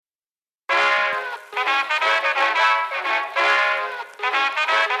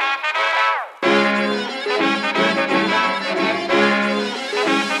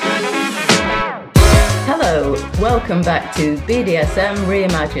Welcome back to BDSM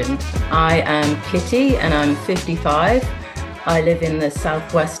Reimagined. I am Kitty and I'm 55. I live in the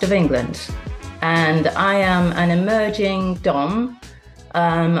southwest of England and I am an emerging Dom.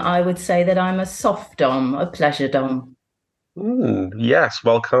 I would say that I'm a soft Dom, a pleasure Dom. Yes,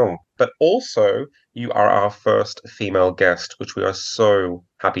 welcome. But also, you are our first female guest, which we are so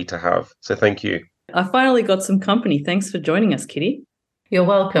happy to have. So thank you. I finally got some company. Thanks for joining us, Kitty. You're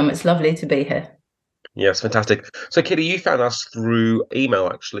welcome. It's lovely to be here. Yes, fantastic. So, Kitty, you found us through email,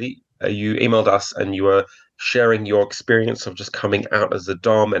 actually. You emailed us and you were sharing your experience of just coming out as a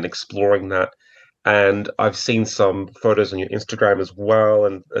Dom and exploring that. And I've seen some photos on your Instagram as well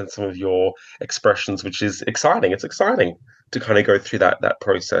and some of your expressions, which is exciting. It's exciting to kind of go through that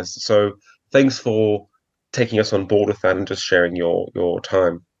process. So thanks for taking us on board with that and just sharing your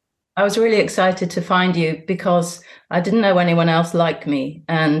time. I was really excited to find you because I didn't know anyone else like me.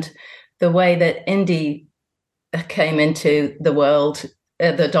 And the way that indie came into the world,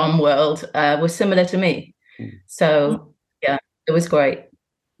 the Dom world, was similar to me. So, yeah, it was great.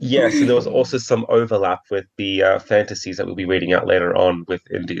 Yes, and there was also some overlap with the fantasies that we'll be reading out later on with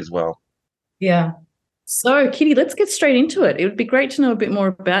Indy as well. Yeah. So, Kitty, let's get straight into it. It would be great to know a bit more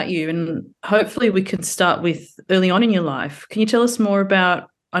about you, and hopefully we could start with early on in your life. Can you tell us more about,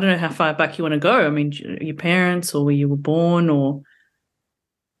 I don't know how far back you want to go. I mean, your parents or where you were born or...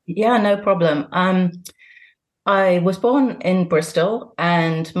 Yeah, no problem. I was born in Bristol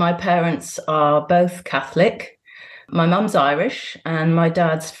and my parents are both Catholic. My mum's Irish and my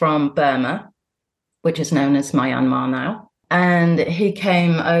dad's from Burma, which is known as Myanmar now. And he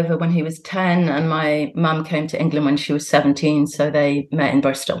came over when he was 10 and my mum came to England when she was 17, so they met in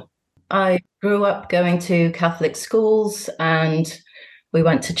Bristol. I grew up going to Catholic schools and we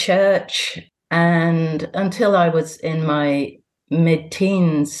went to church, and until I was in my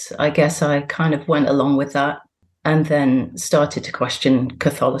mid-teens, I guess I kind of went along with that and then started to question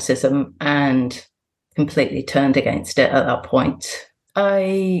Catholicism and completely turned against it at that point.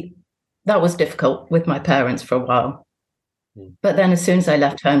 That was difficult with my parents for a while. But then as soon as I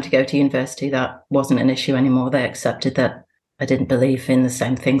left home to go to university, that wasn't an issue anymore. They accepted that I didn't believe in the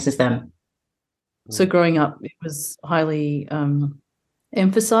same things as them. So growing up, it was highly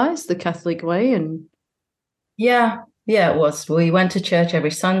emphasized, the Catholic way? And Yeah, it was. We went to church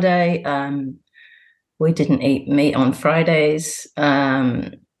every Sunday. We didn't eat meat on Fridays.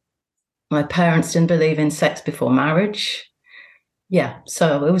 My parents didn't believe in sex before marriage. Yeah,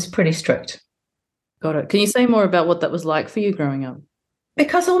 so it was pretty strict. Got it. Can you say more about what that was like for you growing up?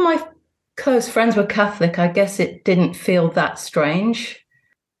 Because all my close friends were Catholic, I guess it didn't feel that strange.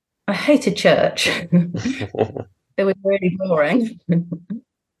 I hated church. It was really boring.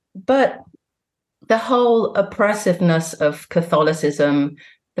 But the whole oppressiveness of Catholicism,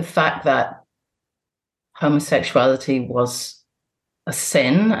 the fact that homosexuality was a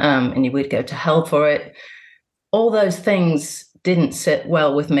sin, and you would go to hell for it, all those things didn't sit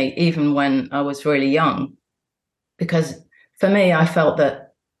well with me, even when I was really young. Because for me, I felt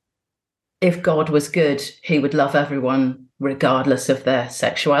that if God was good, he would love everyone regardless of their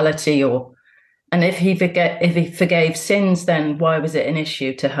sexuality, and if he forgave sins, then why was it an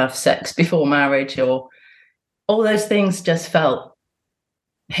issue to have sex before marriage? Or all those things just felt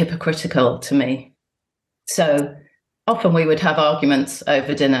hypocritical to me. So often we would have arguments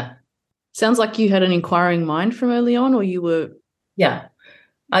over dinner. Sounds like you had an inquiring mind from early on, or you were... Yeah.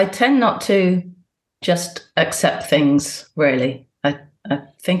 I tend not to just accept things, really. I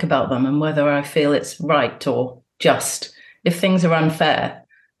think about them and whether I feel it's right or just. If things are unfair,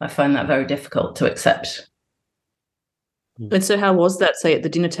 I find that very difficult to accept. And so how was that, say, at the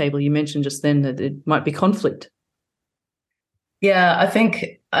dinner table? You mentioned just then that it might be conflict. Yeah, I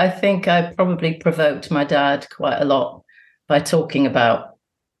think I probably provoked my dad quite a lot by talking about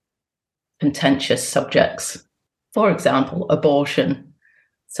contentious subjects. For example, abortion.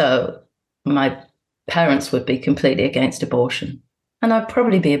 So my parents would be completely against abortion. And I'd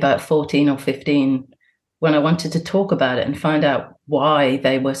probably be about 14 or 15 when I wanted to talk about it and find out why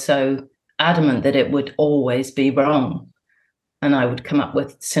they were so adamant that it would always be wrong. And I would come up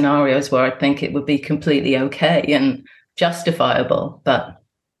with scenarios where I think it would be completely okay and justifiable. But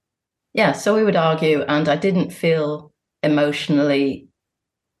yeah, so we would argue, and I didn't feel emotionally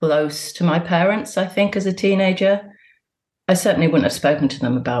close to my parents, I think, as a teenager. I certainly wouldn't have spoken to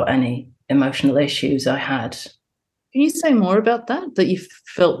them about any emotional issues I had. Can you say more about that you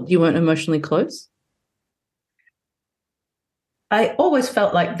felt you weren't emotionally close? I always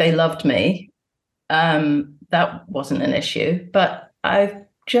felt like they loved me. That wasn't an issue, but I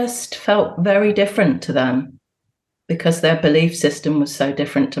just felt very different to them because their belief system was so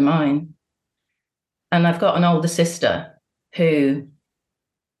different to mine. And I've got an older sister who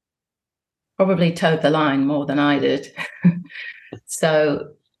probably towed the line more than I did.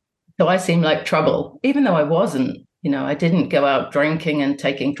 So I seemed like trouble, even though I wasn't. I didn't go out drinking and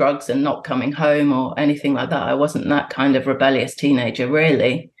taking drugs and not coming home or anything like that. I wasn't that kind of rebellious teenager,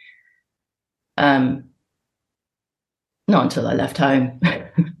 really. Not until I left home.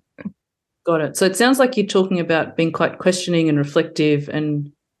 Got it. So it sounds like you're talking about being quite questioning and reflective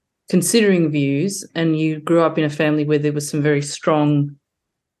and considering views, and you grew up in a family where there was some very strong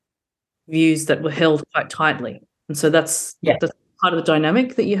views that were held quite tightly. And so that's part of the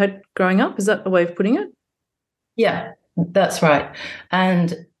dynamic that you had growing up. Is that a way of putting it? Yeah, that's right.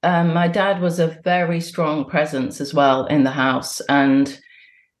 And my dad was a very strong presence as well in the house, and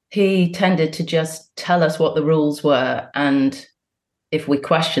he tended to just tell us what the rules were, and if we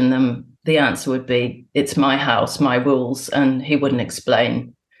questioned them, the answer would be, it's my house, my rules, and he wouldn't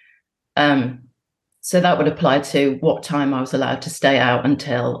explain. So that would apply to what time I was allowed to stay out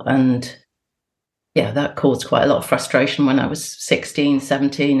until, and yeah, that caused quite a lot of frustration when I was 16,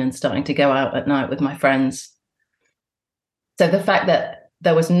 17 and starting to go out at night with my friends. So the fact that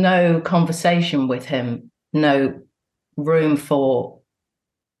there was no conversation with him, no room for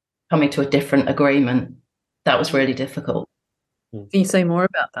coming to a different agreement, that was really difficult. Can you say more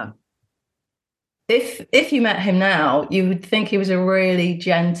about that? If you met him now, you would think he was a really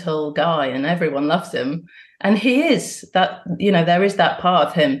gentle guy and everyone loves him. And he is that, there is that part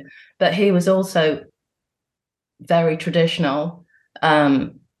of him, but he was also very traditional,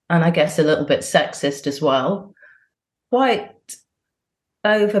 and I guess a little bit sexist as well. Quite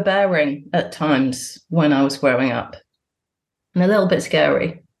overbearing at times when I was growing up, and a little bit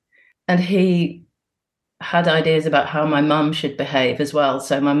scary. And he had ideas about how my mum should behave as well.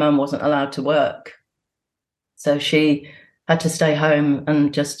 So my mum wasn't allowed to work. So she had to stay home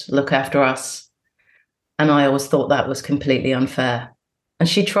and just look after us. And I always thought that was completely unfair. And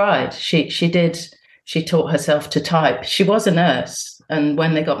she tried. She did. She taught herself to type. She was a nurse. And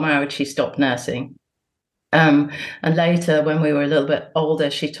when they got married, she stopped nursing. And later, when we were a little bit older,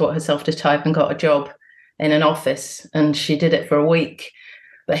 she taught herself to type and got a job in an office. And she did it for a week.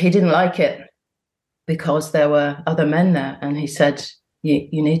 But he didn't like it because there were other men there. And he said,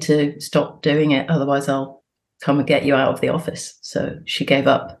 you need to stop doing it. Otherwise, I'll come and get you out of the office. So she gave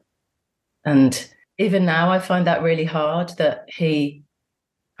up. And even now, I find that really hard, that he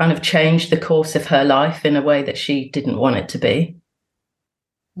kind of changed the course of her life in a way that she didn't want it to be.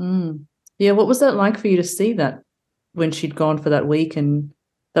 Yeah, what was that like for you to see that when she'd gone for that week and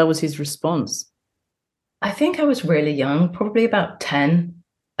that was his response? I think I was really young, probably about 10,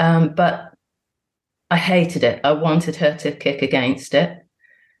 but I hated it. I wanted her to kick against it.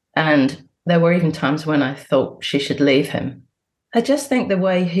 And there were even times when I thought she should leave him. I just think the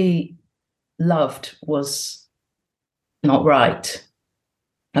way he loved was not right.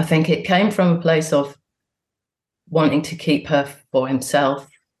 I think it came from a place of wanting to keep her for himself,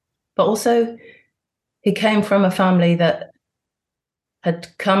 but also he came from a family that had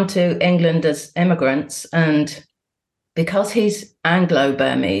come to England as immigrants, and because he's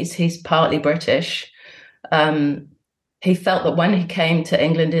Anglo-Burmese, he's partly British, he felt that when he came to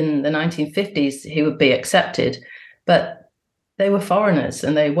England in the 1950s, he would be accepted, but they were foreigners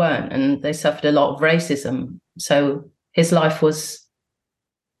and they weren't, and they suffered a lot of racism. So his life was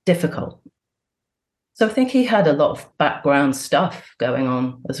difficult. So I think he had a lot of background stuff going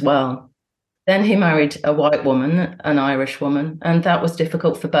on as well. Then he married a white woman, an Irish woman, and that was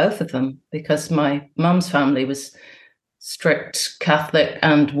difficult for both of them because my mum's family was strict Catholic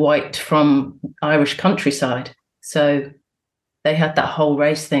and white from Irish countryside. So they had that whole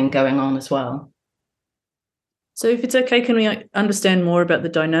race thing going on as well. So if it's okay, can we understand more about the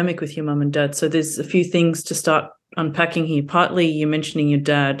dynamic with your mum and dad? So there's a few things to start unpacking here. Partly you're mentioning your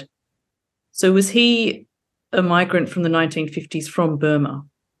dad. So was he a migrant from the 1950s from Burma?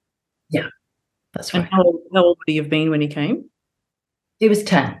 Yeah, that's right. And how old would he have been when he came? He was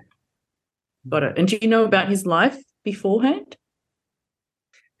 10. Got it. And do you know about his life beforehand?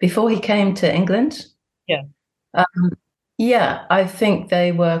 Before he came to England? Yeah. Yeah, I think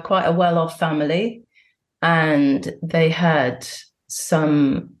they were quite a well-off family, and they had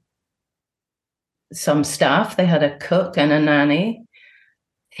some staff. They had a cook and a nanny.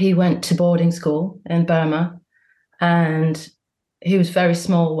 He went to boarding school in Burma, and he was very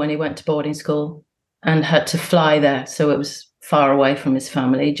small when he went to boarding school and had to fly there. So it was far away from his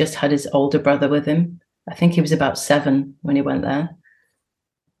family. He just had his older brother with him. I think he was about 7 when he went there.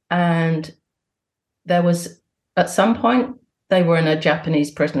 And there was, at some point, they were in a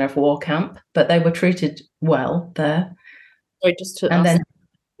Japanese prisoner of war camp, but they were treated well there. So just to ask,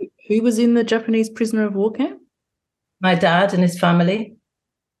 Who was in the Japanese prisoner of war camp? My dad and his family.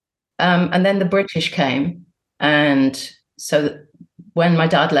 And then the British came. And so when my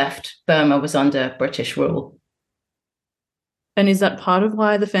dad left, Burma was under British rule. And is that part of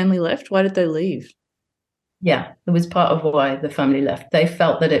why the family left? Why did they leave? Yeah, it was part of why the family left. They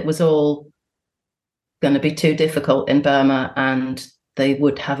felt that it was all going to be too difficult in Burma and they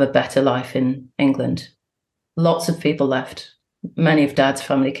would have a better life in England. Lots of people left. Many of Dad's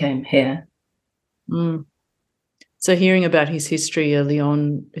family came here. Mm. So hearing about his history early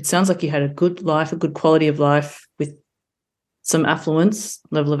on, it sounds like he had a good life, a good quality of life with some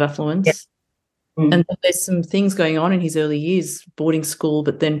level of affluence. Yeah. Mm. And there's some things going on in his early years, boarding school,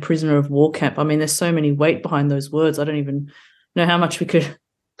 but then prisoner of war camp. I mean, there's so many weight behind those words. I don't even know how much we could.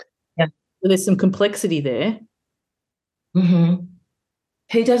 Yeah. There's some complexity there. Mm-hmm.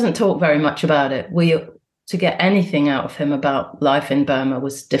 He doesn't talk very much about it. To get anything out of him about life in Burma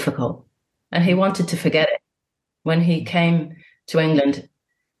was difficult. And he wanted to forget it. When he came to England,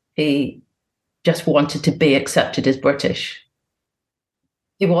 he just wanted to be accepted as British.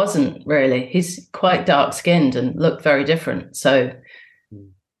 He wasn't really. He's quite dark-skinned and looked very different. So,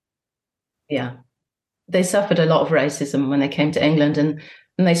 yeah, they suffered a lot of racism when they came to England, and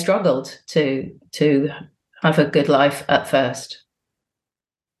they struggled to have a good life at first.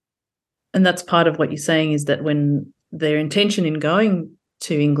 And that's part of what you're saying, is that when their intention in going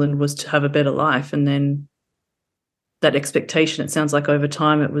to England was to have a better life, and then that expectation, it sounds like over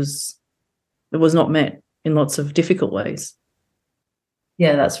time it was not met in lots of difficult ways.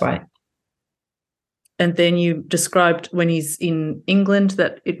 Yeah, that's right. And then you described when he's in England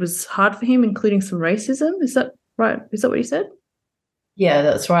that it was hard for him, including some racism. Is that right? Is that what you said? Yeah,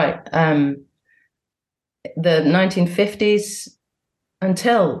 that's right. The 1950s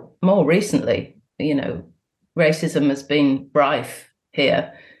until more recently, racism has been rife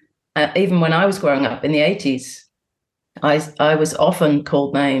here. Even when I was growing up in the 80s, I was often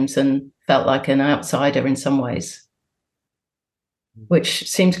called names and felt like an outsider in some ways, which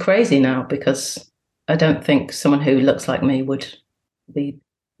seems crazy now because I don't think someone who looks like me would be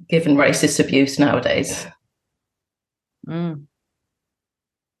given racist abuse nowadays. Mm.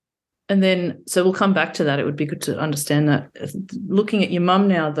 And then, so we'll come back to that. It would be good to understand that. Looking at your mum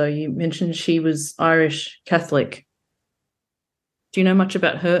now, though, you mentioned she was Irish Catholic. Do you know much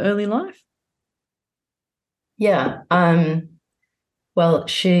about her early life? Yeah. Well,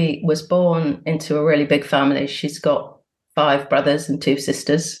 she was born into a really big family. She's got 5 brothers and 2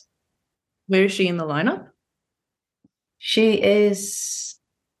 sisters. Where is she in the lineup? She is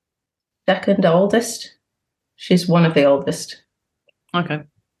second oldest. She's one of the oldest. Okay.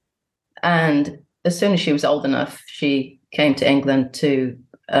 And as soon as she was old enough, she came to England to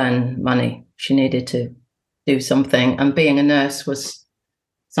earn money. She needed to do something. And being a nurse was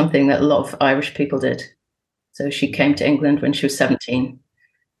something that a lot of Irish people did. So she came to England when she was 17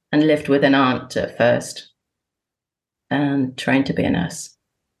 and lived with an aunt at first and trained to be a nurse.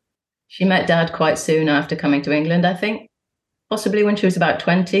 She met Dad quite soon after coming to England, I think, possibly when she was about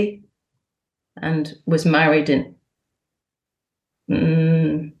 20, and was married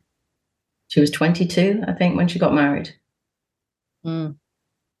she was 22, I think, when she got married. Mm.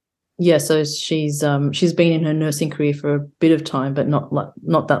 Yeah, so she's been in her nursing career for a bit of time, but not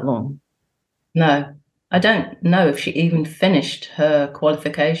that long. No, I don't know if she even finished her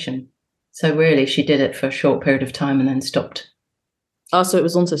qualification. So really, she did it for a short period of time and then stopped. Oh, so it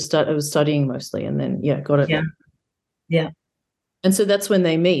was also it was studying mostly, and then got it. Yeah. And so that's when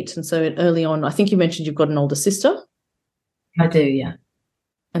they meet. And so early on, I think you mentioned you've got an older sister. I do, yeah.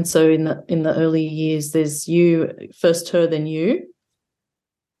 And so in the early years, there's you, first her, then you.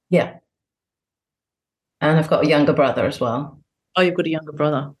 Yeah. And I've got a younger brother as well. Oh, you've got a younger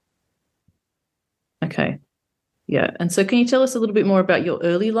brother. Okay. Yeah. And so can you tell us a little bit more about your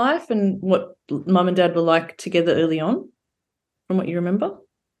early life and what Mum and Dad were like together early on, from what you remember?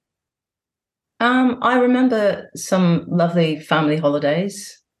 I remember some lovely family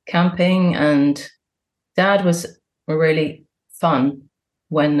holidays, camping, and Dad was really fun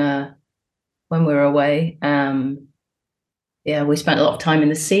when we were away. We spent a lot of time in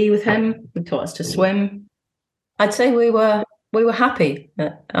the sea with him. He taught us to swim. I'd say we were happy.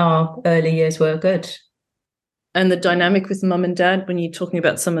 Our early years were good. And the dynamic with Mum and Dad, when you're talking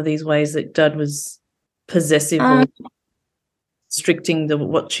about some of these ways that Dad was possessive or restricting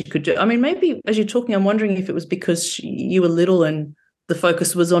what she could do. I mean, maybe as you're talking, I'm wondering if it was because you were little and the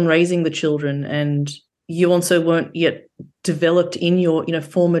focus was on raising the children, and you also weren't yet developed in your,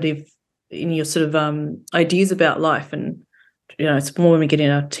 formative, in your sort of ideas about life. And, it's more when we get in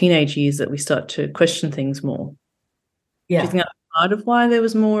our teenage years that we start to question things more. Yeah. Do you think that part of why there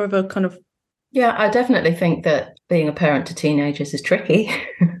was more of a kind of... Yeah, I definitely think that being a parent to teenagers is tricky.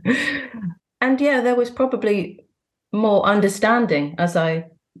 And yeah, there was probably more understanding as I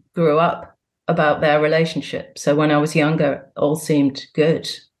grew up about their relationship. So when I was younger, it all seemed good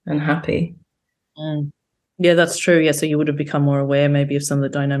and happy. Mm. Yeah, that's true. Yeah, so you would have become more aware maybe of some of the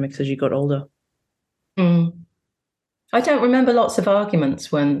dynamics as you got older. Mm. I don't remember lots of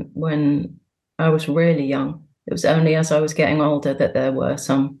arguments when I was really young. It was only as I was getting older that there were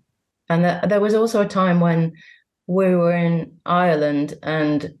some. And there was also a time when we were in Ireland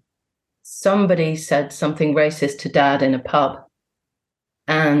and somebody said something racist to Dad in a pub,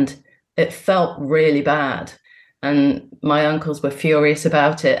 and it felt really bad. And my uncles were furious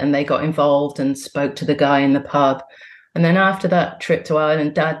about it, and they got involved and spoke to the guy in the pub. And then after that trip to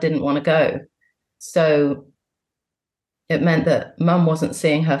Ireland, Dad didn't want to go. So it meant that Mum wasn't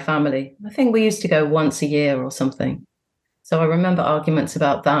seeing her family. I think we used to go once a year or something. So I remember arguments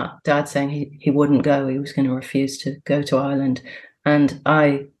about that. Dad saying he wouldn't go. He was going to refuse to go to Ireland. And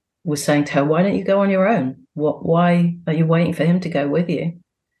I was saying to her, why don't you go on your own? Why are you waiting for him to go with you?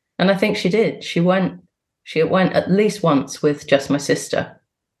 And I think she did. She went at least once with just my sister.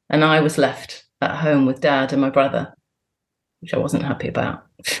 And I was left at home with Dad and my brother, which I wasn't happy about.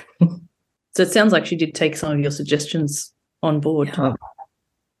 So it sounds like she did take some of your suggestions on board.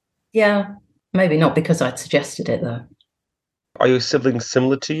 Yeah, maybe not because I'd suggested it, though. Are your siblings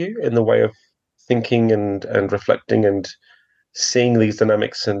similar to you in the way of thinking and reflecting and seeing these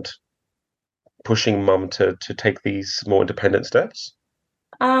dynamics and pushing Mum to take these more independent steps?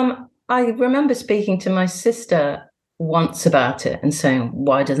 I remember speaking to my sister once about it and saying,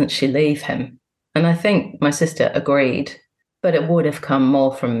 why doesn't she leave him? And I think my sister agreed, but it would have come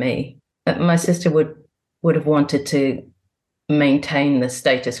more from me. My sister would have wanted to maintain the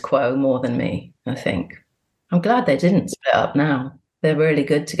status quo more than me, I think. I'm glad they didn't split up now. They're really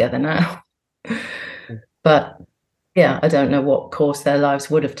good together now. But yeah, I don't know what course their lives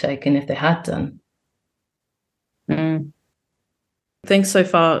would have taken if they had done. Mm. Thanks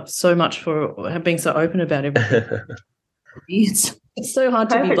so much for being so open about everything. It's so hard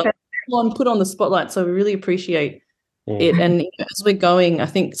to be put on the spotlight, so we really appreciate it. And as we're going, I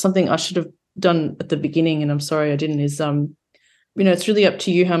think something I should have done at the beginning, and I'm sorry I didn't, is it's really up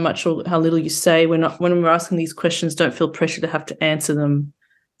to you how much or how little you say. When we're asking these questions, don't feel pressure to have to answer them.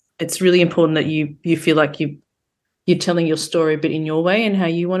 It's really important that you feel like you're telling your story, but in your way and how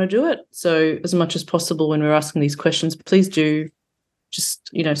you want to do it. So as much as possible when we're asking these questions, please do just,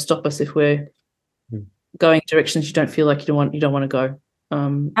 stop us if we're going directions you don't feel like you don't want to go.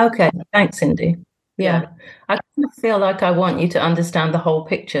 Okay, thanks, Cindy. Yeah. I kind of feel like I want you to understand the whole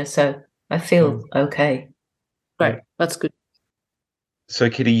picture, so I feel okay. Great, that's good. So,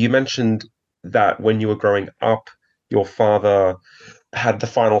 Kitty, you mentioned that when you were growing up, your father had the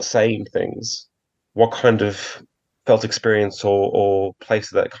final say in things. What kind of felt experience or place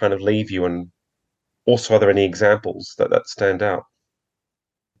did that kind of leave you? And also, are there any examples that stand out?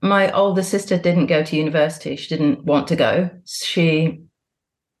 My older sister didn't go to university. She didn't want to go. She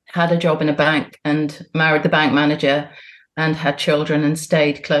had a job in a bank and married the bank manager and had children and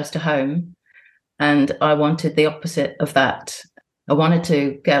stayed close to home. And I wanted the opposite of that. I wanted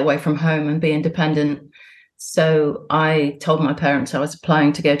to get away from home and be independent. So I told my parents I was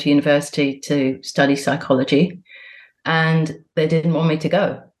applying to go to university to study psychology, and they didn't want me to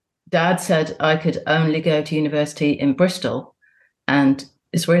go. Dad said I could only go to university in Bristol, and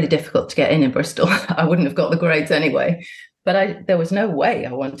it's really difficult to get in Bristol. I wouldn't have got the grades anyway, but there was no way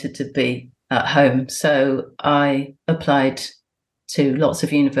I wanted to be at home. So I applied to lots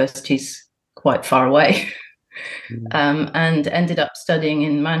of universities quite far away and ended up studying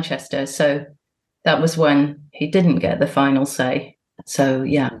in Manchester. So that was when he didn't get the final say. So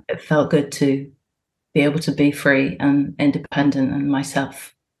yeah, it felt good to be able to be free and independent and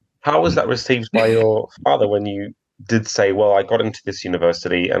myself. How was that received by your father when you did say, well, I got into this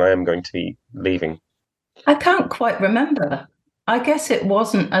university and I am going to be leaving? I can't quite remember. I guess it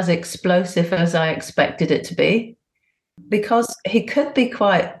wasn't as explosive as I expected it to be, because he could be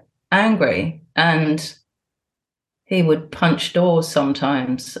quite angry and he would punch doors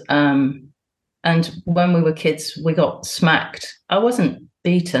sometimes. And when we were kids, we got smacked. I wasn't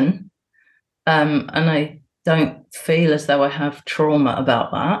beaten, and I don't feel as though I have trauma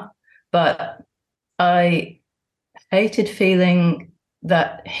about that. But I hated feeling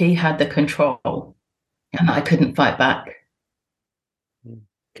that he had the control and I couldn't fight back.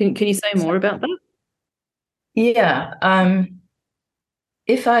 Can you say more about that? Yeah.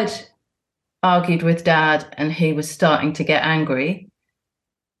 If I'd argued with Dad and he was starting to get angry,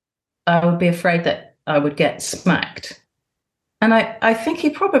 I would be afraid that I would get smacked. And I think he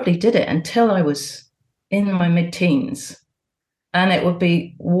probably did it until I was in my mid-teens. And it would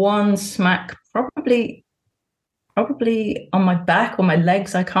be one smack, probably on my back or my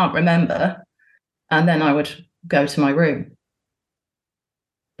legs, I can't remember. And then I would go to my room.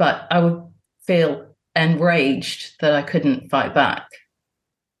 But I would feel enraged that I couldn't fight back.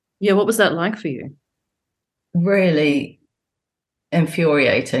 Yeah, what was that like for you? Really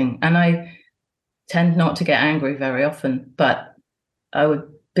infuriating. And I tend not to get angry very often, but I would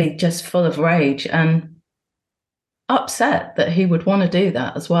be just full of rage and upset that he would want to do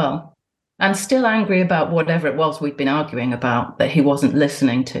that as well. And still angry about whatever it was we'd been arguing about that he wasn't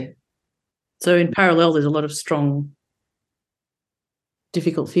listening to. So in parallel, there's a lot of strong,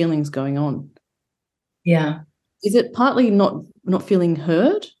 difficult feelings going on. Yeah. Is it partly not feeling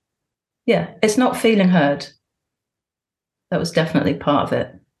heard? Yeah, it's not feeling heard. That was definitely part of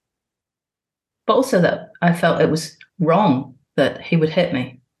it. But also that I felt it was wrong that he would hit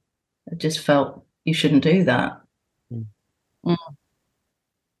me. I just felt you shouldn't do that. Mm.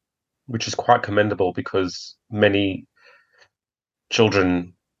 Which is quite commendable because many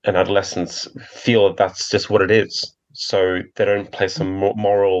children and adolescents feel that that's just what it is. So they don't place a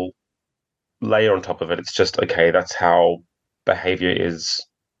moral layer on top of it. It's just, okay, that's how behavior is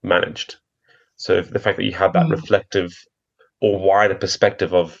managed. So the fact that you have that reflective or wider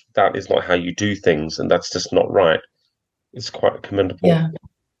perspective of that is not how you do things and that's just not right is quite commendable. Yeah.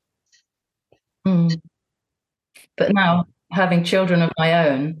 But now, having children of my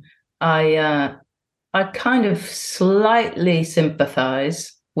own, I kind of slightly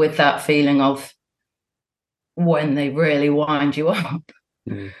sympathize with that feeling of when they really wind you up.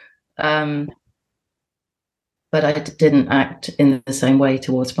 But I didn't act in the same way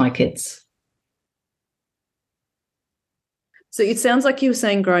towards my kids. So it sounds like you were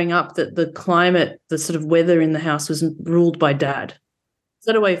saying growing up that the climate, the sort of weather in the house was ruled by Dad. Is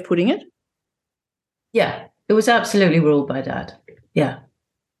that a way of putting it? Yeah, it was absolutely ruled by Dad. Yeah.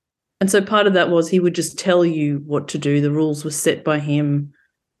 And so part of that was he would just tell you what to do. The rules were set by him.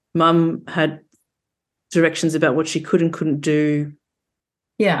 Mum had directions about what she could and couldn't do.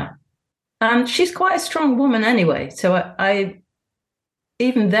 Yeah. And she's quite a strong woman anyway. So I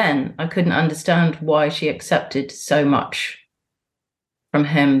even then, I couldn't understand why she accepted so much from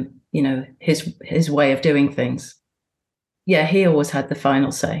him, you know, his way of doing things. Yeah, he always had the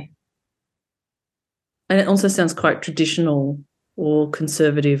final say. And it also sounds quite traditional or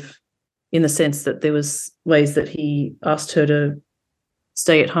conservative in the sense that there was ways that he asked her to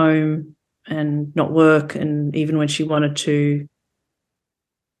stay at home and not work, and even when she wanted to,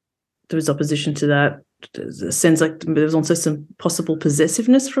 there was opposition to that. It sounds like there was also some possible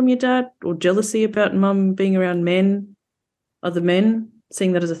possessiveness from your dad or jealousy about Mum being around men, other men,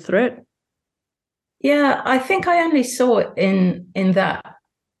 seeing that as a threat. Yeah, I think I only saw it in that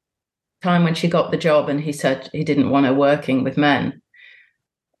time when she got the job and he said he didn't want her working with men.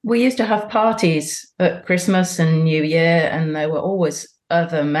 We used to have parties at Christmas and New Year, and there were always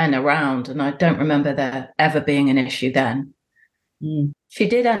other men around, and I don't remember there ever being an issue then. She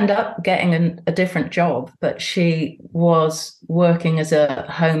did end up getting a different job, but she was working as a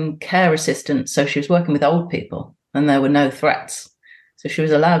home care assistant, so she was working with old people, and there were no threats. So she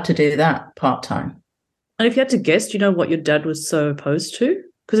was allowed to do that part-time. And if you had to guess, do you know what your dad was so opposed to?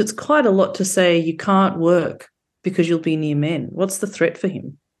 Because it's quite a lot to say you can't work because you'll be near men. What's the threat for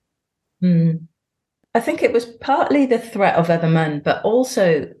him? I think it was partly the threat of other men, but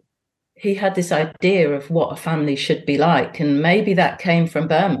also he had this idea of what a family should be like. And maybe that came from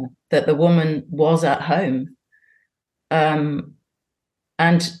Burma, that the woman was at home. And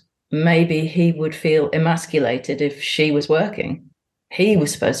maybe he would feel emasculated if she was working. He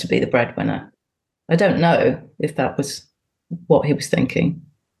was supposed to be the breadwinner. I don't know if that was what he was thinking.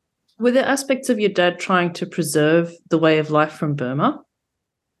 Were there aspects of your dad trying to preserve the way of life from Burma?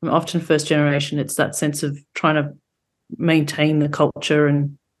 I mean, often first generation, it's that sense of trying to maintain the culture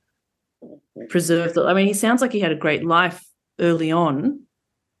and preserve the... I mean, he sounds like he had a great life early on.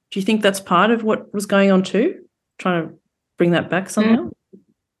 Do you think that's part of what was going on too? Trying to bring that back somehow?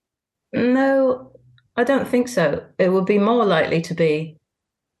 No, I don't think so. It would be more likely to be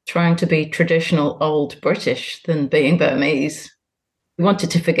trying to be traditional old British than being Burmese. He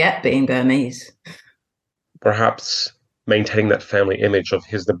wanted to forget being Burmese. Perhaps maintaining that family image of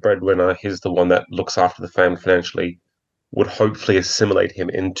he's the breadwinner, he's the one that looks after the family financially, would hopefully assimilate him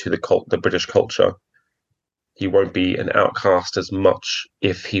into the British culture. He won't be an outcast as much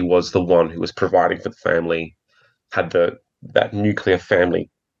if he was the one who was providing for the family, had that nuclear family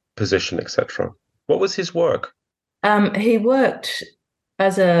position, etc. What was his work? He worked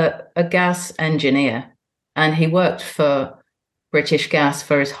as a gas engineer, and he worked for British Gas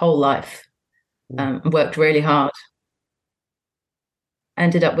for his whole life. Worked really hard.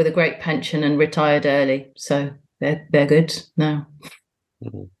 Ended up with a great pension and retired early. So they're good now.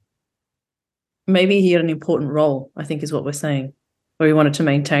 Mm-hmm. Maybe he had an important role, I think is what we're saying. Or he wanted to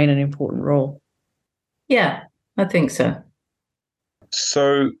maintain an important role. Yeah, I think so.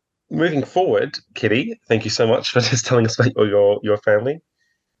 So moving forward, Kitty, thank you so much for just telling us about your family.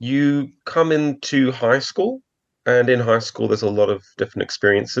 You come into high school, and in high school, there's a lot of different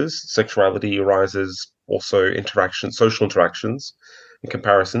experiences. Sexuality arises, also social interactions, and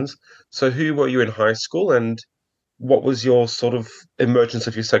comparisons. So, who were you in high school, and what was your sort of emergence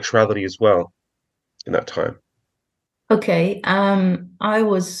of your sexuality as well in that time? Okay, I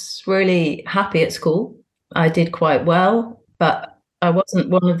was really happy at school. I did quite well, but I wasn't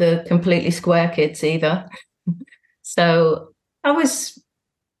one of the completely square kids either. So I was,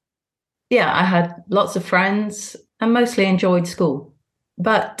 yeah, I had lots of friends and mostly enjoyed school.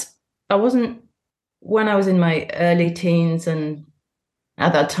 But I wasn't, when I was in my early teens and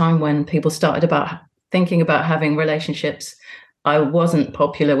at that time when people started about thinking about having relationships, I wasn't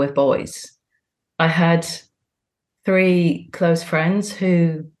popular with boys. I had three close friends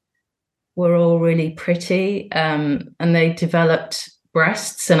who were all really pretty, and they developed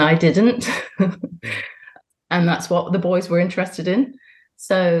breasts and I didn't. And that's what the boys were interested in.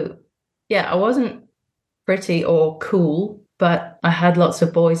 So, yeah, I wasn't pretty or cool, but I had lots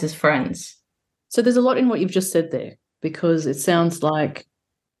of boys as friends. So there's a lot in what you've just said there, because it sounds like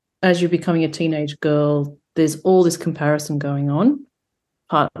as you're becoming a teenage girl, there's all this comparison going on,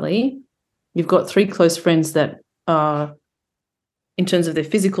 partly. You've got three close friends that are, in terms of their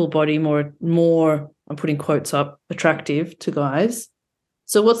physical body, more, I'm putting quotes up, attractive to guys.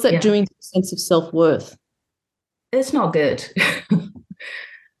 So what's that doing to the sense of self-worth? It's not good.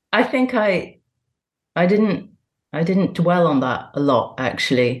 I think I didn't dwell on that a lot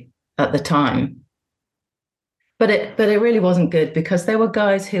actually at the time. But it really wasn't good because there were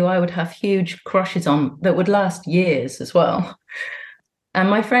guys who I would have huge crushes on that would last years as well. And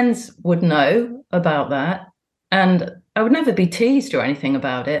my friends would know about that. And I would never be teased or anything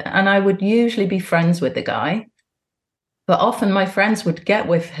about it. And I would usually be friends with the guy. But often my friends would get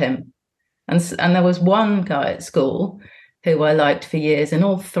with him. And there was one guy at school who I liked for years, and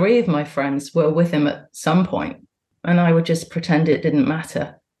all three of my friends were with him at some point. And I would just pretend it didn't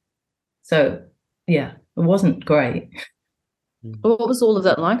matter. So, yeah, it wasn't great. What was all of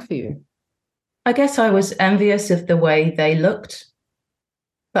that like for you? I guess I was envious of the way they looked,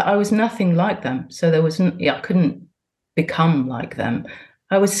 but I was nothing like them. So I couldn't become like them.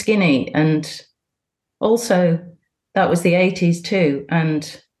 I was skinny, and also that was the 80s too.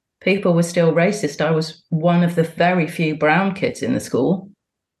 And people were still racist. I was one of the very few brown kids in the school.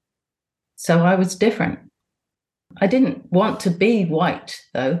 So I was different. I didn't want to be white,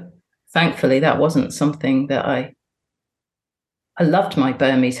 though. Thankfully, that wasn't something that I loved my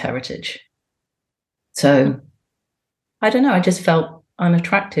Burmese heritage. So I don't know, I just felt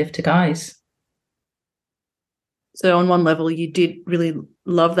unattractive to guys. So on one level, you did really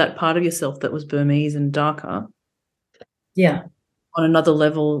love that part of yourself that was Burmese and darker. Yeah. On another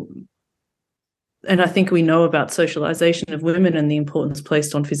level, and I think we know about socialization of women and the importance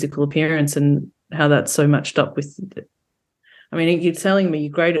placed on physical appearance and how that's so matched up with it. I mean, you're telling me you're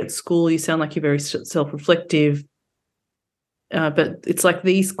great at school, you sound like you're very self-reflective, but it's like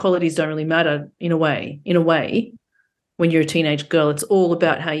these qualities don't really matter in a way, when you're a teenage girl. It's all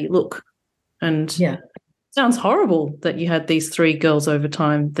about how you look. And yeah, it sounds horrible that you had these three girls over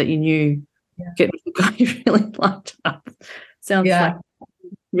time that you knew get with the guy you really liked up. Sounds like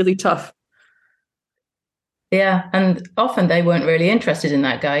really tough. Yeah, and often they weren't really interested in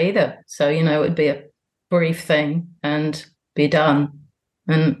that guy either. So, it would be a brief thing and be done,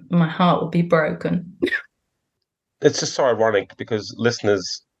 and my heart would be broken. It's just so ironic because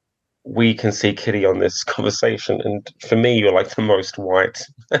listeners, we can see Kitty on this conversation, and for me, you're like the most white.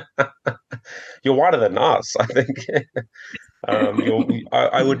 You're whiter than us, I think.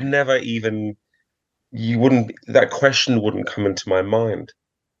 I would never even. That question wouldn't come into my mind.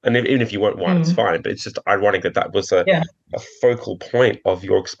 And even if you weren't white, it's fine. But it's just ironic that was a focal point of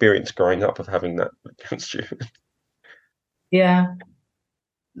your experience growing up of having that against you. Yeah.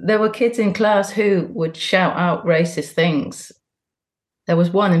 There were kids in class who would shout out racist things. There was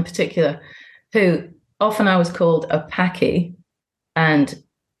one in particular who often I was called a Paki. And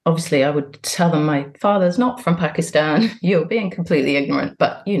obviously I would tell them my father's not from Pakistan. You're being completely ignorant.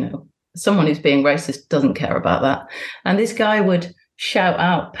 But, someone who's being racist doesn't care about that. And this guy would shout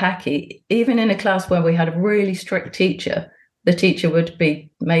out Paki, even in a class where we had a really strict teacher. The teacher would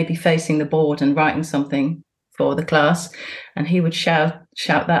be maybe facing the board and writing something for the class, and he would shout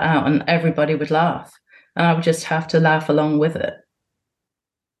that out, and everybody would laugh, and I would just have to laugh along with it.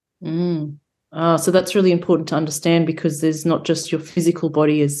 So that's really important to understand, because there's not just your physical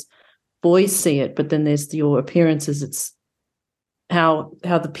body as boys see it, but then there's your appearances. It's how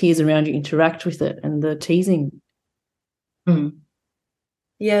the peers around you interact with it and the teasing.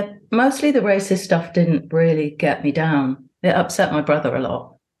 Yeah, mostly the racist stuff didn't really get me down. It upset my brother a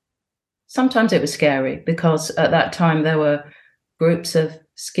lot. Sometimes it was scary, because at that time there were groups of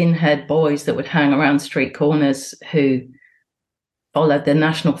skinhead boys that would hang around street corners who followed the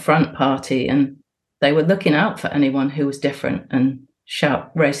National Front Party, and they were looking out for anyone who was different and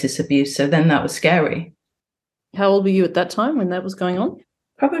shout racist abuse. So then that was scary. How old were you at that time when that was going on?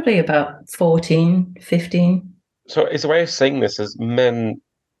 Probably about 14, 15. So it's a way of saying this as men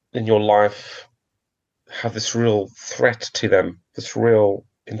in your life have this real threat to them, this real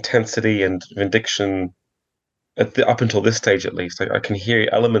intensity and vindication up until this stage, at least. I can hear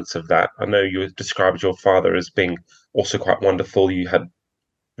elements of that. I know you described your father as being also quite wonderful. You had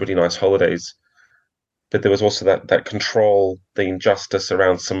really nice holidays, but there was also that control, the injustice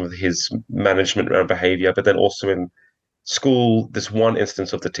around some of his management around behavior, but then also in school, this one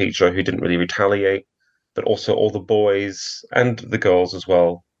instance of the teacher who didn't really retaliate, but also all the boys and the girls as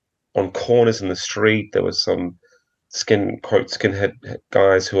well. On corners in the street, there was some skinhead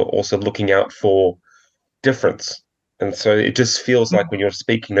guys who are also looking out for difference. And so it just feels like when you're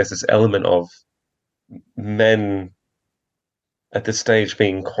speaking, there's this element of men at this stage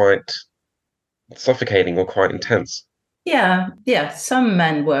being quite suffocating or quite intense. Yeah. Some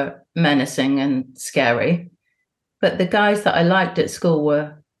men were menacing and scary, but the guys that I liked at school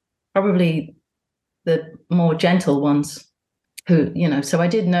were probably the more gentle ones who, so I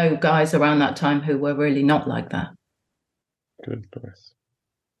did know guys around that time who were really not like that. Good, nice.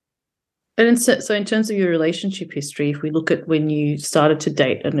 And so in terms of your relationship history, if we look at when you started to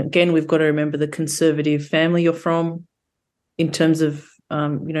date, and again, we've got to remember the conservative family you're from in terms of,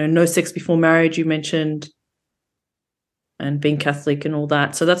 no sex before marriage, you mentioned, and being Catholic and all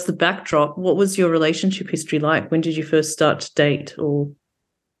that. So that's the backdrop. What was your relationship history like? When did you first start to date, or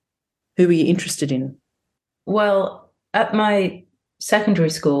who were you interested in? Well, at my secondary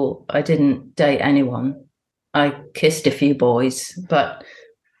school, I didn't date anyone. I kissed a few boys, but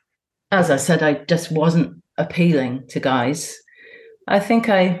as I said, I just wasn't appealing to guys. I think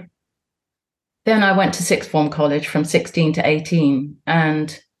then I went to sixth form college from 16 to 18,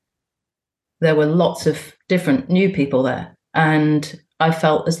 and there were lots of different new people there. And I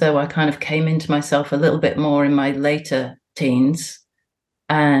felt as though I kind of came into myself a little bit more in my later teens.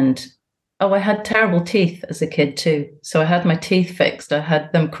 And I had terrible teeth as a kid too. So I had my teeth fixed. I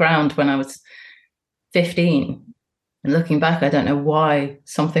had them crowned when I was 15. And looking back, I don't know why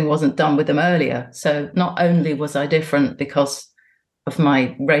something wasn't done with them earlier. So not only was I different because of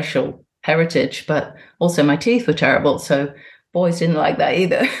my racial heritage, but also my teeth were terrible. So boys didn't like that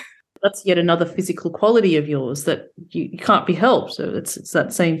either. That's yet another physical quality of yours that you can't be helped. So it's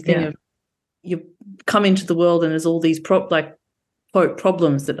that same thing of you come into the world and there's all these quote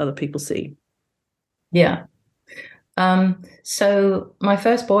problems that other people see. Yeah. So my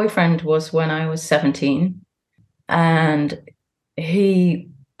first boyfriend was when I was 17. And I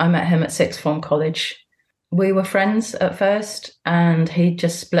met him at sixth form college. We were friends at first, and he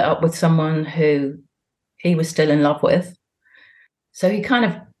just split up with someone who he was still in love with. So he kind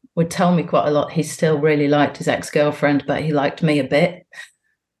of would tell me quite a lot. He still really liked his ex-girlfriend, but he liked me a bit.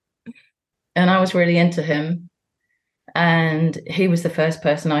 And I was really into him. And he was the first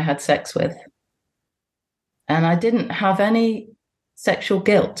person I had sex with. And I didn't have any sexual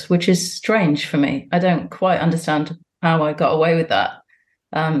guilt, which is strange for me. I don't quite understand how I got away with that.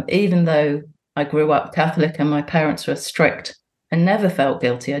 Even though I grew up Catholic and my parents were strict, I never felt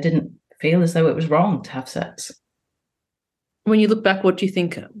guilty. I didn't feel as though it was wrong to have sex. When you look back, what do you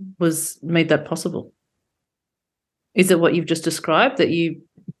think made that possible? Is it what you've just described, that you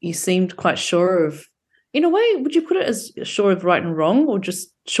seemed quite sure of, in a way, would you put it as sure of right and wrong, or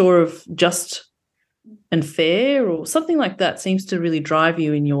just sure of just and fair, or something like that seems to really drive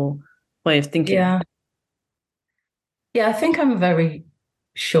you in your way of thinking? Yeah, I think I'm very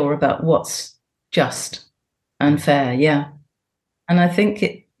sure about what's just and fair, yeah. And I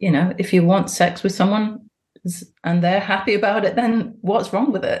think, if you want sex with someone and they're happy about it, then what's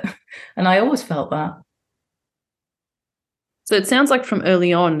wrong with it? And I always felt that. So it sounds like from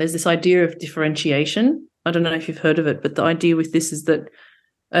early on, there's this idea of differentiation. I don't know if you've heard of it, but the idea with this is that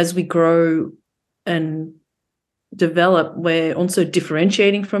as we grow and develop, we're also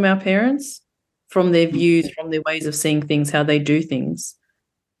differentiating from our parents, from their views, from their ways of seeing things, how they do things.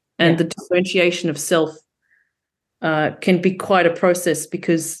 And the differentiation of self can be quite a process,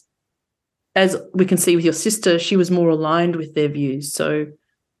 because as we can see with your sister, she was more aligned with their views. So,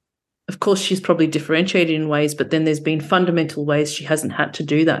 of course, she's probably differentiated in ways, but then there's been fundamental ways she hasn't had to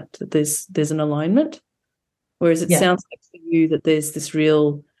do that there's an alignment. Whereas it sounds like for you that there's this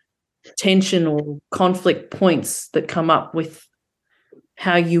real tension or conflict points that come up with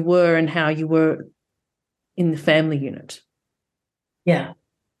how you were and how you were in the family unit. Yeah.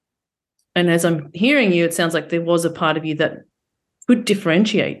 And as I'm hearing you, it sounds like there was a part of you that could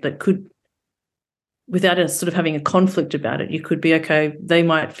differentiate, that could, without a sort of having a conflict about it, you could be, okay, they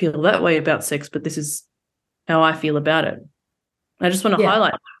might feel that way about sex, but this is how I feel about it. I just want to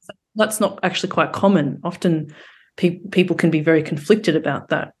highlight that's not actually quite common. Often people can be very conflicted about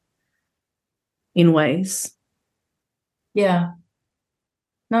that in ways. Yeah.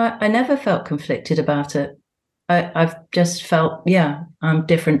 No, I never felt conflicted about it. I've just felt, I'm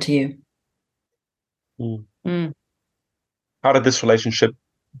different to you. Mm. How did this relationship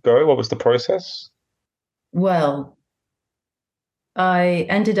go? What was the process? Well, I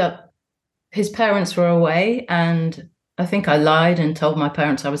ended up, his parents were away, and I think I lied and told my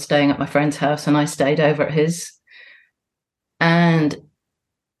parents I was staying at my friend's house, and I stayed over at his. And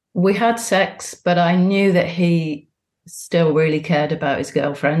we had sex, but I knew that he still really cared about his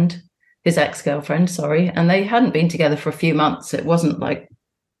girlfriend, his ex-girlfriend, sorry. And they hadn't been together for a few months. It wasn't like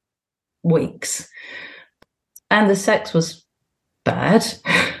weeks. And the sex was bad.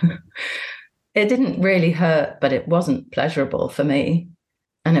 It didn't really hurt, but it wasn't pleasurable for me.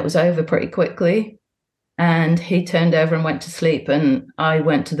 And it was over pretty quickly. And he turned over and went to sleep, and I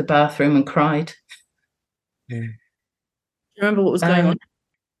went to the bathroom and cried. Do you remember what was going on?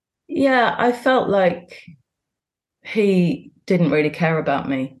 Yeah, I felt like he didn't really care about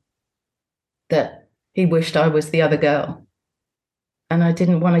me, that he wished I was the other girl. And I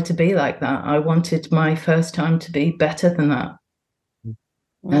didn't want it to be like that. I wanted my first time to be better than that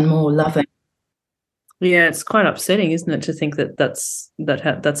and more loving. Yeah, it's quite upsetting, isn't it, to think that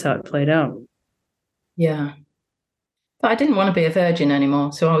that's how it played out. Yeah. But I didn't want to be a virgin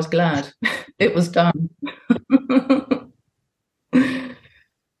anymore, so I was glad it was done.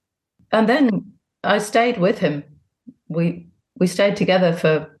 And then I stayed with him. We stayed together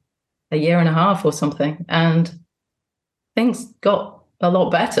for a year and a half or something, and things got a lot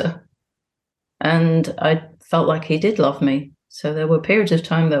better. And I felt like he did love me. So there were periods of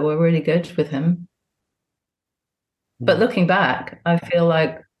time that were really good with him. But looking back, I feel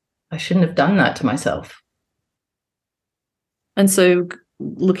like I shouldn't have done that to myself. And so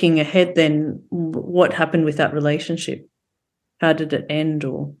looking ahead then, what happened with that relationship? How did it end?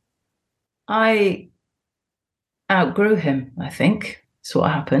 Or I outgrew him, I think. That's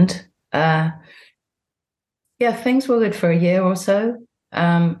what happened. Things were good for a year or so.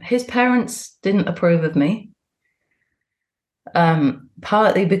 His parents didn't approve of me,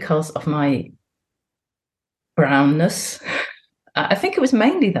 partly because of my brownness. I think it was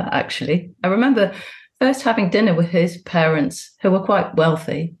mainly that, actually. I remember first having dinner with his parents, who were quite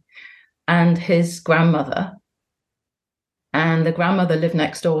wealthy, and his grandmother. And the grandmother lived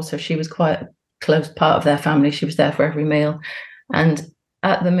next door, so she was quite a close part of their family. She was there for every meal. And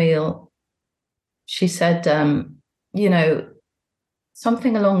at the meal, she said,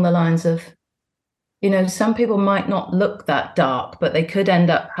 something along the lines of, some people might not look that dark, but they could end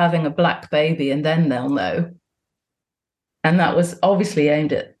up having a black baby and then they'll know. And that was obviously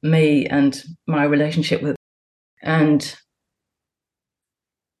aimed at me and my relationship with. And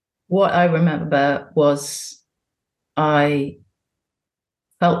what I remember was I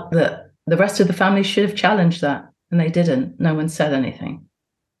felt that the rest of the family should have challenged that, and they didn't. No one said anything.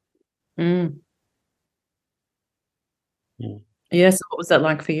 Yeah, so what was that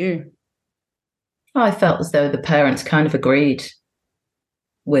like for you? I felt as though the parents kind of agreed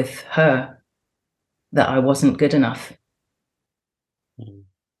with her that I wasn't good enough.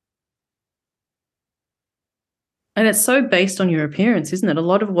 And it's so based on your appearance, isn't it? A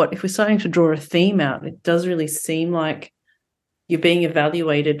lot of what, if we're starting to draw a theme out, it does really seem like you're being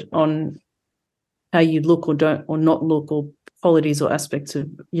evaluated on how you look or don't or not look, or qualities or aspects of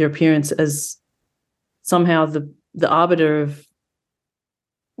your appearance as somehow the arbiter of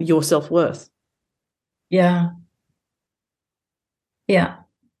your self-worth. Yeah.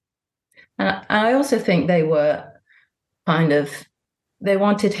 And I also think they were they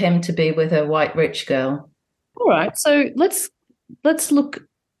wanted him to be with a white rich girl. All right. So let's look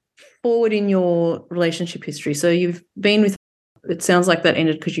forward in your relationship history. So you've been with, it sounds like that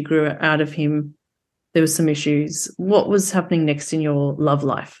ended because you grew out of him. There was some issues. What was happening next in your love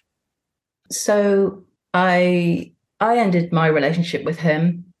life? So I ended my relationship with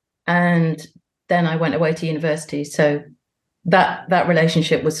him, and then I went away to university. So that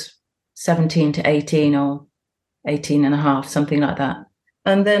relationship was 17 to 18 or 18 and a half, something like that.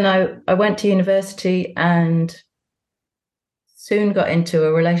 And then I went to university and soon got into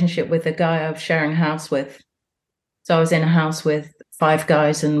a relationship with a guy I was sharing a house with. So I was in a house with 5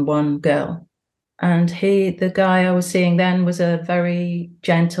 guys and 1 girl. And the guy I was seeing then was a very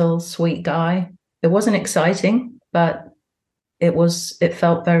gentle, sweet guy. It wasn't exciting, but it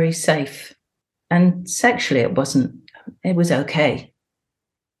felt very safe. And sexually it was okay.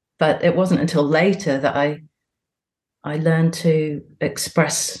 But it wasn't until later that I learned to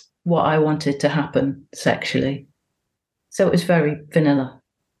express what I wanted to happen sexually. So it was very vanilla.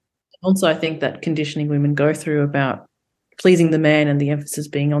 Also, I think that conditioning women go through about pleasing the man and the emphasis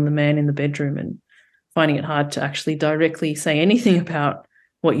being on the man in the bedroom and finding it hard to actually directly say anything about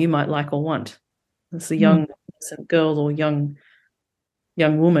what you might like or want. It's a young girl or young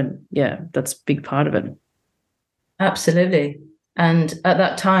woman. Yeah, that's a big part of it. Absolutely. And at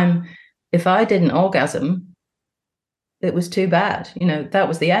that time, if I didn't orgasm, it was too bad. That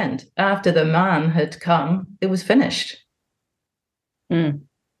was the end. After the man had come, it was finished. Mm.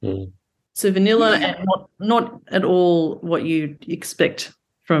 So vanilla and not at all what you expect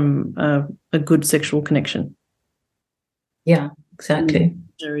from a good sexual connection. Yeah, exactly.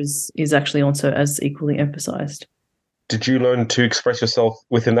 Is actually also as equally emphasized. Did you learn to express yourself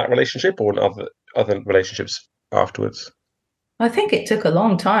within that relationship or in other relationships afterwards? I think it took a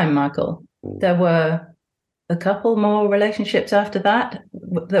long time, Michael. There were a couple more relationships after that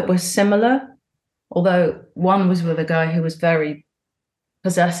were similar, although one was with a guy who was very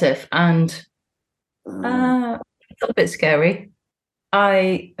possessive and a little bit scary.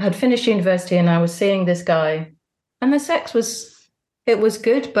 I had finished university and I was seeing this guy, and the sex was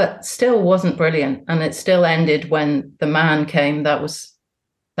good, but still wasn't brilliant. And it still ended when the man came. That was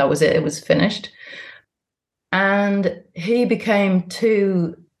it. It was finished. And he became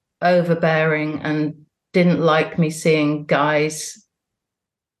too overbearing and didn't like me seeing guys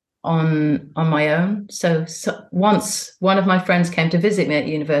on my own. So once one of my friends came to visit me at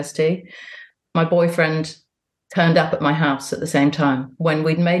university, my boyfriend turned up at my house at the same time when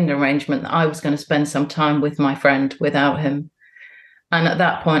we'd made an arrangement that I was going to spend some time with my friend without him. And at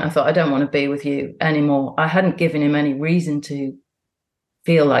that point, I thought, I don't want to be with you anymore. I hadn't given him any reason to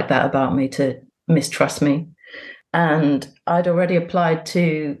feel like that about me, to mistrust me. And I'd already applied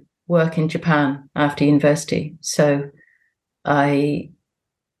to work in Japan after university. So I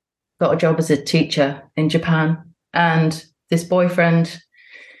got a job as a teacher in Japan. And this boyfriend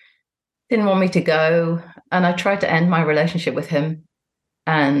didn't want me to go. And I tried to end my relationship with him.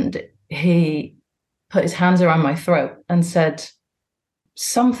 And he put his hands around my throat and said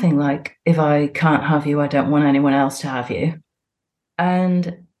something like, if I can't have you, I don't want anyone else to have you.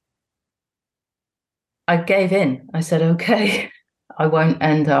 And I gave in. I said, okay, I won't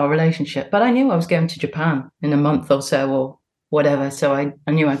end our relationship. But I knew I was going to Japan in a month or so or whatever. So I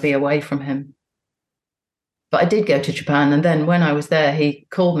knew I'd be away from him. But I did go to Japan. And then when I was there, he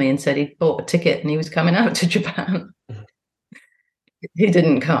called me and said he'd bought a ticket and he was coming out to Japan. He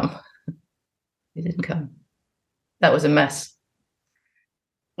didn't come. He didn't come. That was a mess.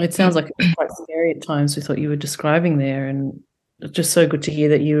 It sounds like it was quite scary at times with what you were describing there. And it's just so good to hear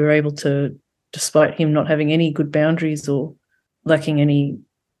that you were able to, despite him not having any good boundaries or lacking any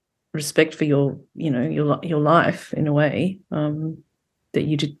respect for your life in a way, that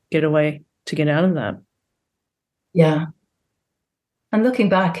you did get away to get out of that. Yeah. And looking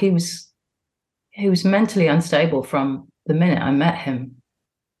back, he was mentally unstable from the minute I met him.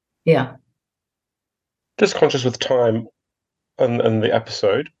 Yeah. Just conscious with time and the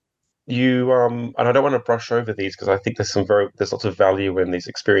episode, you and I don't want to brush over these because I think there's lots of value in these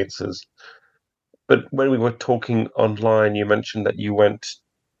experiences. But when we were talking online, you mentioned that you went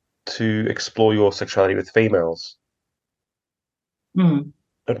to explore your sexuality with females.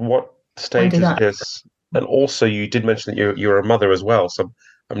 At what stage is this? And also, you did mention that you're a mother as well. So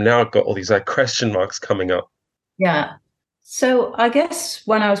I'm now got all these question marks coming up. Yeah. So I guess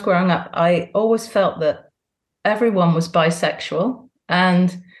when I was growing up, I always felt that everyone was bisexual,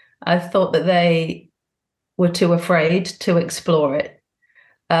 and I thought that they were too afraid to explore it.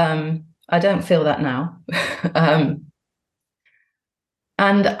 I don't feel that now.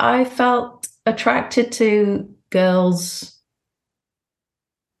 And I felt attracted to girls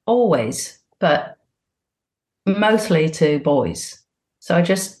always, but mostly to boys. So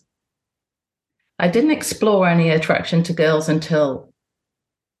I didn't explore any attraction to girls until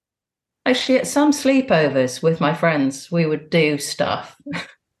actually at some sleepovers with my friends, we would do stuff.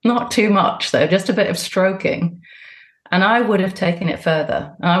 Not too much though, just a bit of stroking. And I would have taken it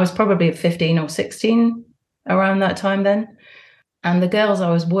further. And I was probably 15 or 16 around that time then. And the girls I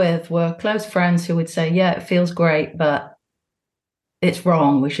was with were close friends who would say, yeah, it feels great, but it's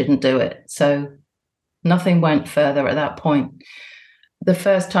wrong. We shouldn't do it. So nothing went further at that point. The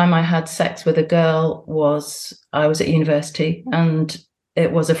first time I had sex with a girl I was at university, and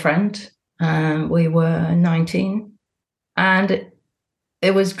it was a friend. We were 19, and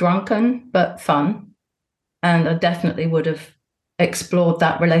it was drunken but fun. And I definitely would have explored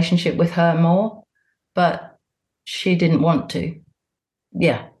that relationship with her more, but she didn't want to.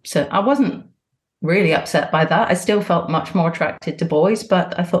 Yeah, so I wasn't really upset by that. I still felt much more attracted to boys,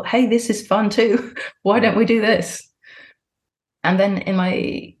 but I thought, hey, this is fun too. Why don't we do this? And then in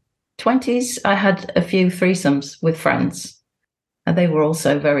my 20s, I had a few threesomes with friends, and they were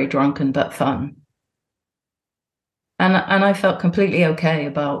also very drunken but fun. And I felt completely okay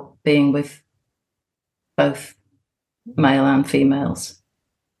about being with both male and females.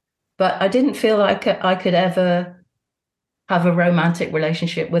 But I didn't feel like I could ever have a romantic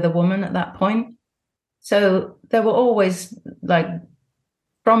relationship with a woman at that point. So there were always, like,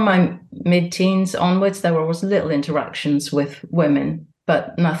 from my mid-teens onwards, there were always little interactions with women,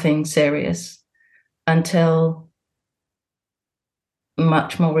 but nothing serious until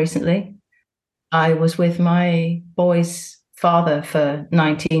much more recently. I was with my boy's father for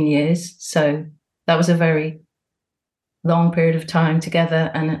 19 years. So that was a very long period of time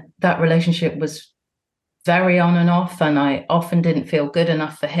together. And that relationship was very on and off. And I often didn't feel good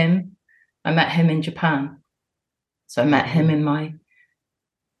enough for him. I met him in Japan. So I met him in my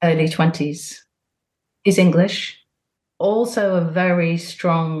early 20s. He's English, also a very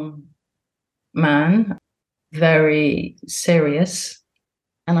strong man, very serious.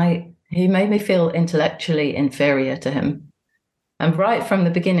 And he made me feel intellectually inferior to him. And right from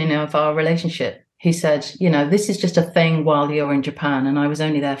the beginning of our relationship, he said, this is just a thing while you're in Japan. And I was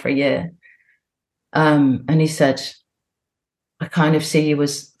only there for a year. And he said, I kind of see you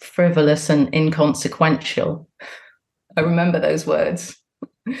as frivolous and inconsequential. I remember those words.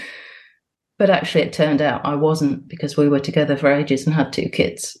 But actually, it turned out I wasn't, because we were together for ages and had 2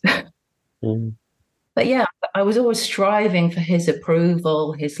 kids. But yeah, I was always striving for his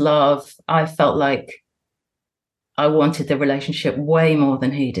approval, his love. I felt like I wanted the relationship way more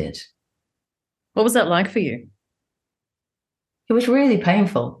than he did. What was that like for you? It was really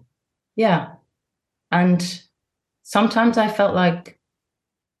painful. Yeah. And sometimes I felt like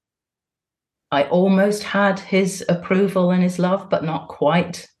I almost had his approval and his love, but not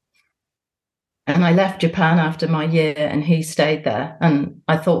quite. And I left Japan after my year, and he stayed there. And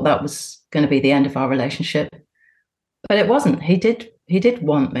I thought that was going to be the end of our relationship. But it wasn't. He did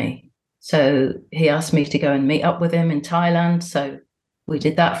want me. So he asked me to go and meet up with him in Thailand. So we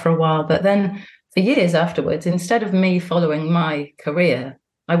did that for a while. But then for years afterwards, instead of me following my career,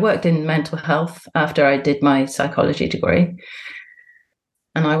 I worked in mental health after I did my psychology degree.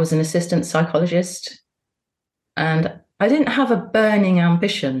 And I was an assistant psychologist. And I didn't have a burning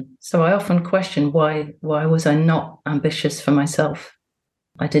ambition. So I often question why was I not ambitious for myself?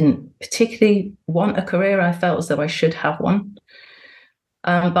 I didn't particularly want a career. I felt as though I should have one.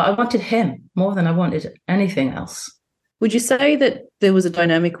 But I wanted him more than I wanted anything else. Would you say that there was a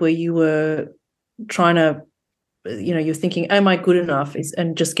dynamic where you were trying to, you're thinking, am I good enough?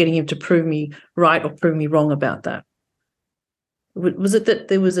 And just getting him to prove me right or prove me wrong about that? Was it that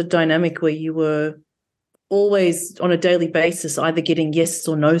there was a dynamic where you were always on a daily basis either getting yeses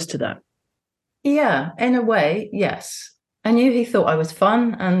or nos to that? Yeah, in a way, yes. I knew he thought I was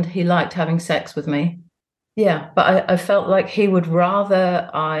fun and he liked having sex with me. Yeah, but I felt like he would rather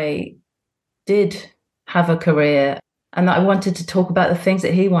I did have a career and that I wanted to talk about the things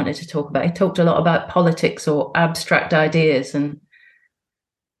that he wanted to talk about. He talked a lot about politics or abstract ideas, and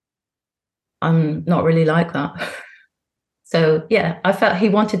I'm not really like that. So, yeah, I felt he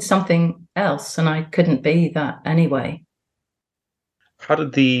wanted something else and I couldn't be that anyway. How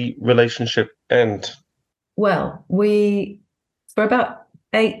did the relationship end? Well, for about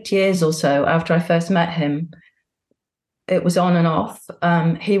 8 years or so after I first met him, it was on and off.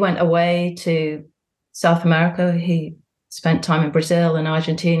 He went away to South America. He spent time in Brazil and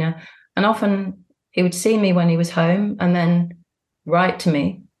Argentina. And often he would see me when he was home and then write to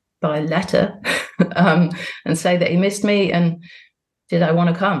me by letter and say that he missed me and did I want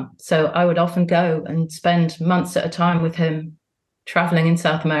to come? So I would often go and spend months at a time with him traveling in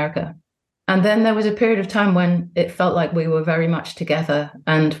South America. And then there was a period of time when it felt like we were very much together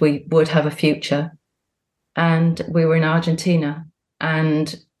and we would have a future. And we were in Argentina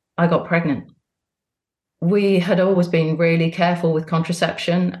and I got pregnant. We had always been really careful with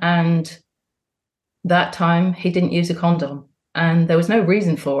contraception, and that time he didn't use a condom, and there was no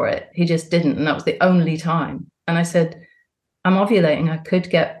reason for it. He just didn't, and that was the only time. And I said, I'm ovulating, I could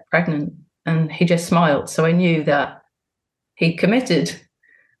get pregnant. And he just smiled. So I knew that he committed.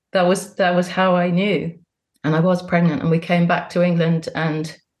 That was how I knew. And I was pregnant, and we came back to England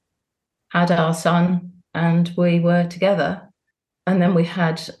and had our son, and we were together. And then we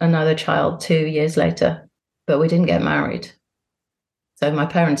had another child 2 years later, but we didn't get married. So my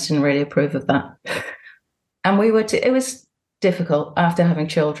parents didn't really approve of that. And it was difficult after having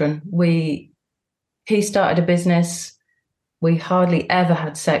children. He started a business. We hardly ever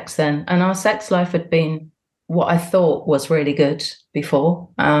had sex then. And our sex life had been what I thought was really good before.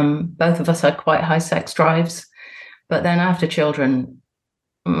 Both of us had quite high sex drives. But then after children,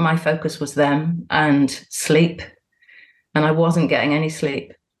 my focus was them and sleep. And I wasn't getting any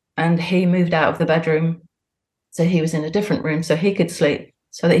sleep. And he moved out of the bedroom. So he was in a different room so he could sleep,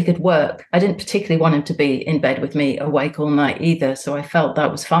 so that he could work. I didn't particularly want him to be in bed with me awake all night either. So I felt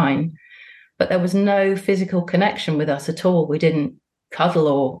that was fine. But there was no physical connection with us at all. We didn't cuddle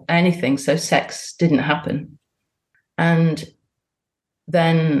or anything. So sex didn't happen. And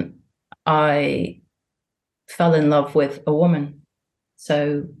then I fell in love with a woman.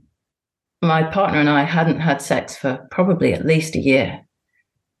 So my partner and I hadn't had sex for probably at least a year.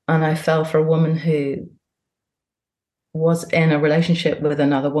 And I fell for a woman who was in a relationship with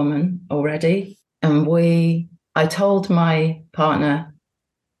another woman already. And I told my partner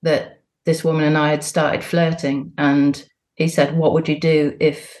that this woman and I had started flirting. And he said, what would you do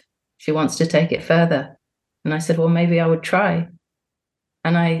if she wants to take it further? And I said, well, maybe I would try.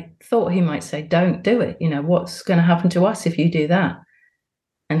 And I thought he might say, don't do it. What's going to happen to us if you do that?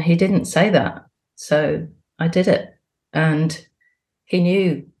 And he didn't say that. So I did it. And he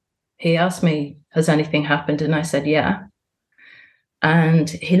knew. He asked me, has anything happened? And I said, yeah. And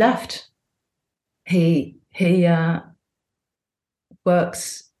he left. He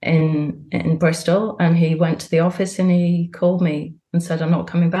works in Bristol, and he went to the office and he called me and said, I'm not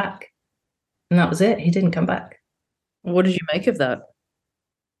coming back. And that was it. He didn't come back. What did you make of that?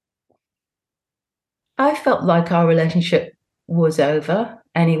 I felt like our relationship was over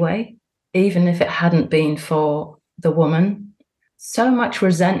anyway, even if it hadn't been for the woman. So much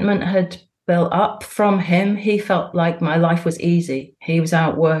resentment had built up from him. He felt like my life was easy. He was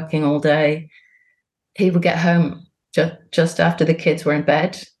out working all day. He would get home just after the kids were in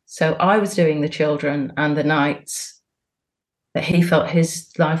bed. So I was doing the children and the nights. But he felt his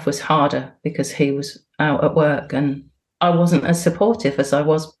life was harder because he was out at work, and I wasn't as supportive as I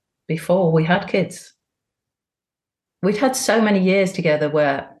was before we had kids. We'd had so many years together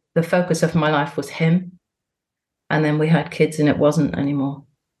where the focus of my life was him. And then we had kids and it wasn't anymore.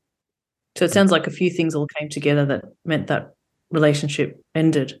 So it sounds like a few things all came together that meant that relationship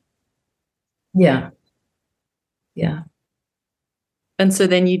ended. Yeah. Yeah. And so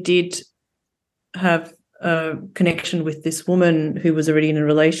then you did have a connection with this woman who was already in a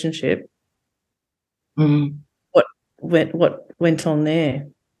relationship. Mm. What went on there?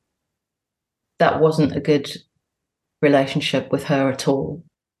 That wasn't a good relationship with her at all.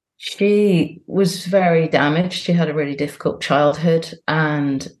 She was very damaged. She had a really difficult childhood,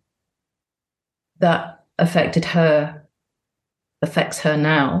 and that affects her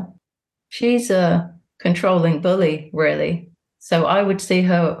now. She's a controlling bully, really. So I would see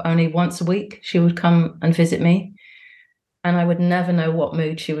her only once a week. She would come and visit me, and I would never know what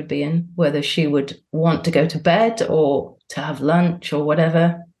mood she would be in, whether she would want to go to bed or to have lunch or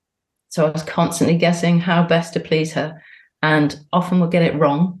whatever. So I was constantly guessing how best to please her, and often would get it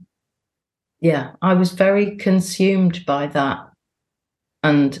wrong. Yeah, I was very consumed by that.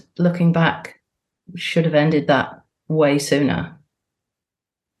 And looking back, should have ended that way sooner.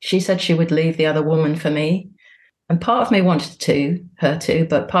 She said she would leave the other woman for me. And part of me wanted her to,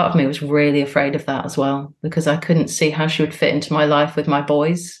 but part of me was really afraid of that as well, because I couldn't see how she would fit into my life with my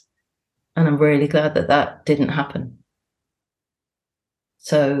boys. And I'm really glad that didn't happen.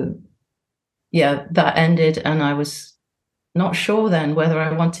 So, yeah, that ended, and I was not sure then whether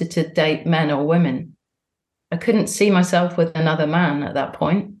I wanted to date men or women. I couldn't see myself with another man at that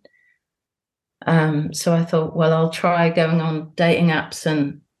point. So I thought, well, I'll try going on dating apps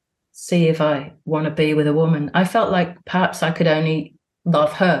and see if I want to be with a woman. I felt like perhaps I could only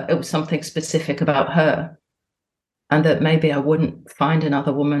love her. It was something specific about her, and that maybe I wouldn't find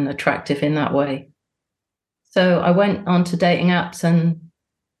another woman attractive in that way. So I went on to dating apps, and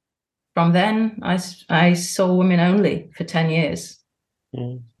from then, I saw women only for 10 years.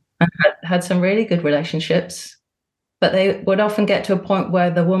 And had some really good relationships, but they would often get to a point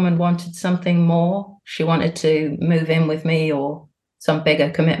where the woman wanted something more. She wanted to move in with me or some bigger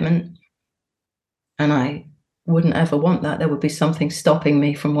commitment. And I wouldn't ever want that. There would be something stopping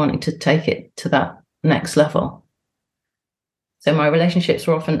me from wanting to take it to that next level. So my relationships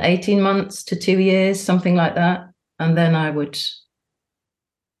were often 18 months to 2 years, something like that. And then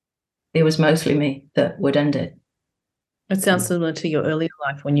it was mostly me that would end it. It sounds similar to your earlier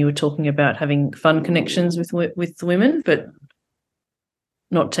life when you were talking about having fun connections with women, but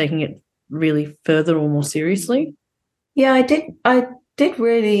not taking it really further or more seriously. Yeah, I did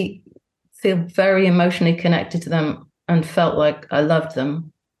really feel very emotionally connected to them and felt like I loved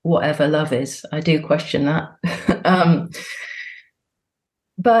them, whatever love is. I do question that.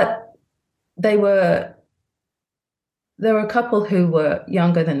 But there were a couple who were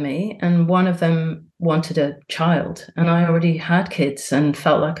younger than me, and one of them wanted a child, and I already had kids and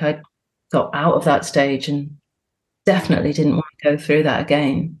felt like I got out of that stage and definitely didn't want to go through that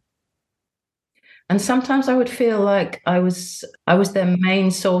again. And sometimes I would feel like I was their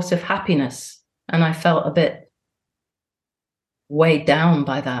main source of happiness, and I felt a bit weighed down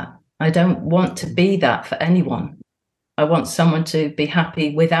by that. I don't want to be that for anyone. I want someone to be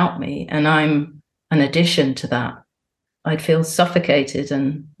happy without me, and I'm an addition to that. I'd feel suffocated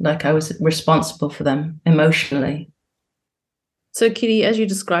and like I was responsible for them emotionally. So, Kitty, as you're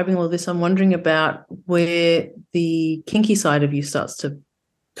describing all of this, I'm wondering about where the kinky side of you starts to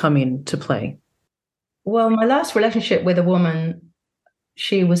come into play. Well, my last relationship with a woman,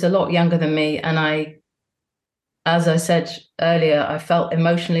 she was a lot younger than me, and as I said earlier, I felt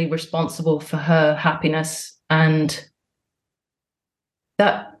emotionally responsible for her happiness, and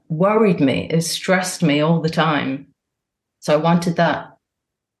that worried me. It stressed me all the time. So I wanted that.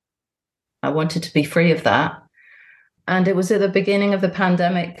 I wanted to be free of that. And it was at the beginning of the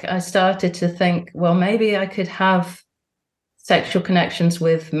pandemic, I started to think, well, maybe I could have sexual connections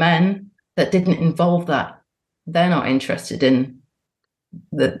with men that didn't involve that. They're not interested in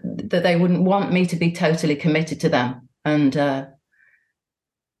that they wouldn't want me to be totally committed to them. And I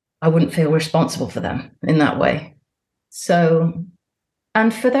wouldn't feel responsible for them in that way. So,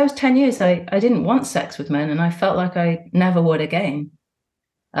 and for those 10 years, I didn't want sex with men, and I felt like I never would again.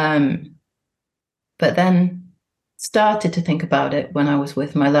 But then started to think about it when I was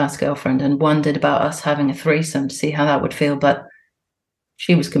with my last girlfriend and wondered about us having a threesome to see how that would feel. But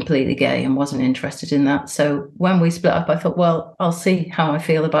she was completely gay and wasn't interested in that. So when we split up, I thought, well, I'll see how I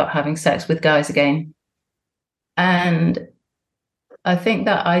feel about having sex with guys again. And I think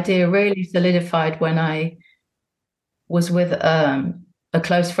that idea really solidified when I was with a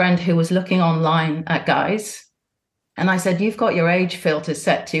close friend who was looking online at guys. And I said, you've got your age filter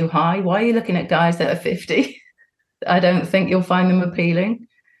set too high. Why are you looking at guys that are 50? I don't think you'll find them appealing.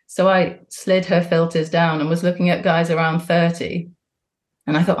 So I slid her filters down and was looking at guys around 30.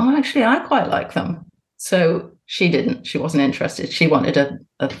 And I thought, oh, actually, I quite like them. So she didn't. She wasn't interested. She wanted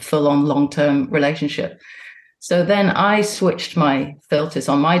a full-on long-term relationship. So then I switched my filters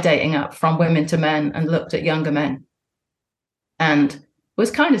on my dating app from women to men and looked at younger men. And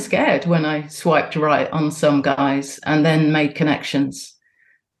was kind of scared when I swiped right on some guys and then made connections.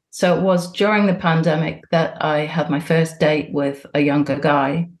 So it was during the pandemic that I had my first date with a younger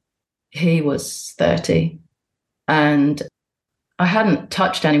guy. He was 30. And I hadn't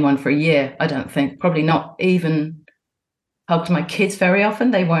touched anyone for a year, I don't think. Probably not even hugged my kids very often.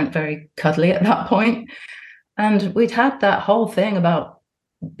 They weren't very cuddly at that point. And we'd had that whole thing about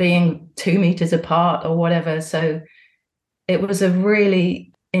being 2 meters apart or whatever. So it was a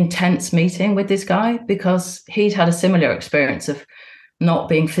really intense meeting with this guy because he'd had a similar experience of not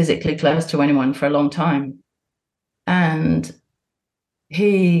being physically close to anyone for a long time. And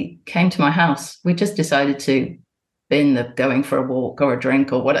he came to my house. We just decided to bin the going for a walk or a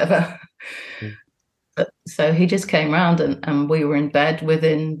drink or whatever. So he just came round and we were in bed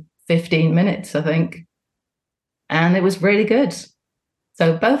within 15 minutes, I think. And it was really good.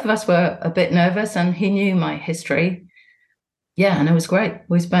 So both of us were a bit nervous and he knew my history. Yeah, and it was great.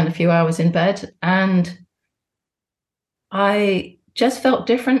 We spent a few hours in bed and I just felt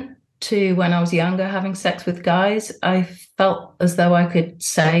different to when I was younger having sex with guys. I felt as though I could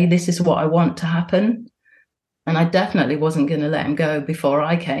say, this is what I want to happen. And I definitely wasn't going to let him go before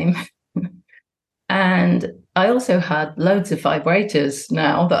I came. And I also had loads of vibrators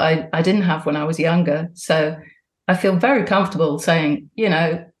now that I didn't have when I was younger. So I feel very comfortable saying,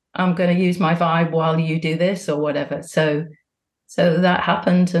 I'm going to use my vibe while you do this or whatever. So that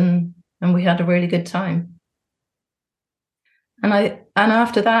happened and we had a really good time. And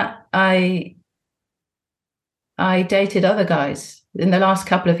after that, I dated other guys in the last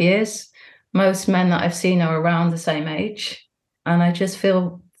couple of years. Most men that I've seen are around the same age. And I just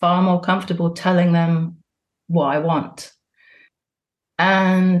feel far more comfortable telling them what I want.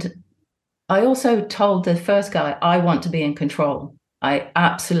 And I also told the first guy, I want to be in control. I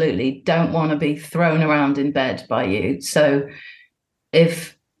absolutely don't want to be thrown around in bed by you. So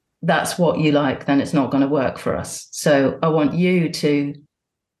if that's what you like, then it's not going to work for us. So I want you to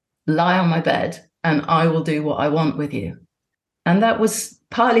lie on my bed and I will do what I want with you. And that was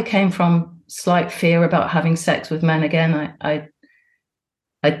partly came from slight fear about having sex with men again. I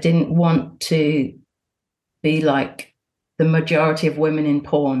didn't want to be like the majority of women in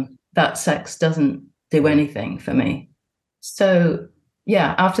porn. That sex doesn't do anything for me. So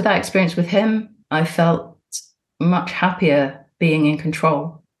yeah, after that experience with him, I felt much happier being in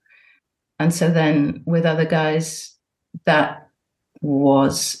control. And so then with other guys, that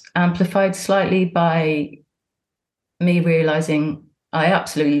was amplified slightly by me realizing I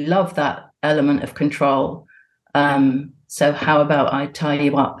absolutely love that element of control. So how about I tie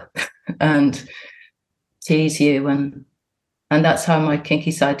you up and tease you, and that's how my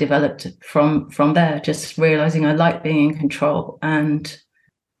kinky side developed from there. Just realizing I like being in control and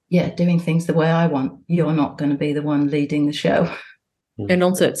doing things the way I want. You're not going to be the one leading the show. And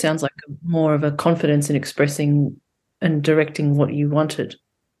also, it sounds like more of a confidence in expressing and directing what you wanted.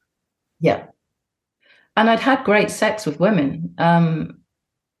 Yeah. And I'd had great sex with women. And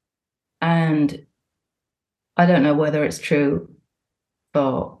I don't know whether it's true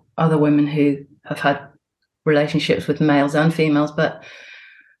for other women who have had relationships with males and females, but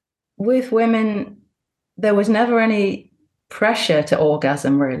with women, there was never any pressure to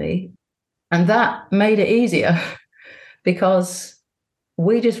orgasm, really. And that made it easier because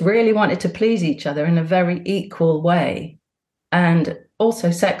we just really wanted to please each other in a very equal way. And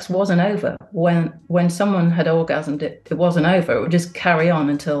also sex wasn't over. When someone had orgasmed, it wasn't over. It would just carry on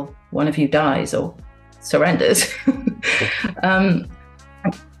until one of you dies or surrenders.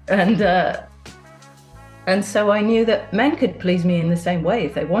 And so I knew that men could please me in the same way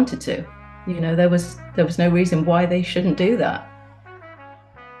if they wanted to. There was no reason why they shouldn't do that.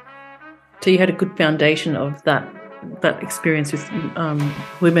 So you had a good foundation of that experience with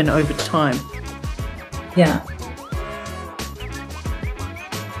women over time. Yeah.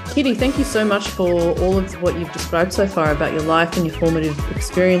 Kitty, thank you so much for all of what you've described so far about your life and your formative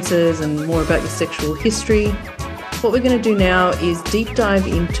experiences and more about your sexual history. What we're going to do now is deep dive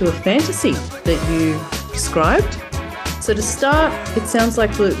into a fantasy that you described. So to start, it sounds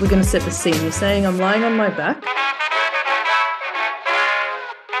like we're going to set the scene. You're saying I'm lying on my back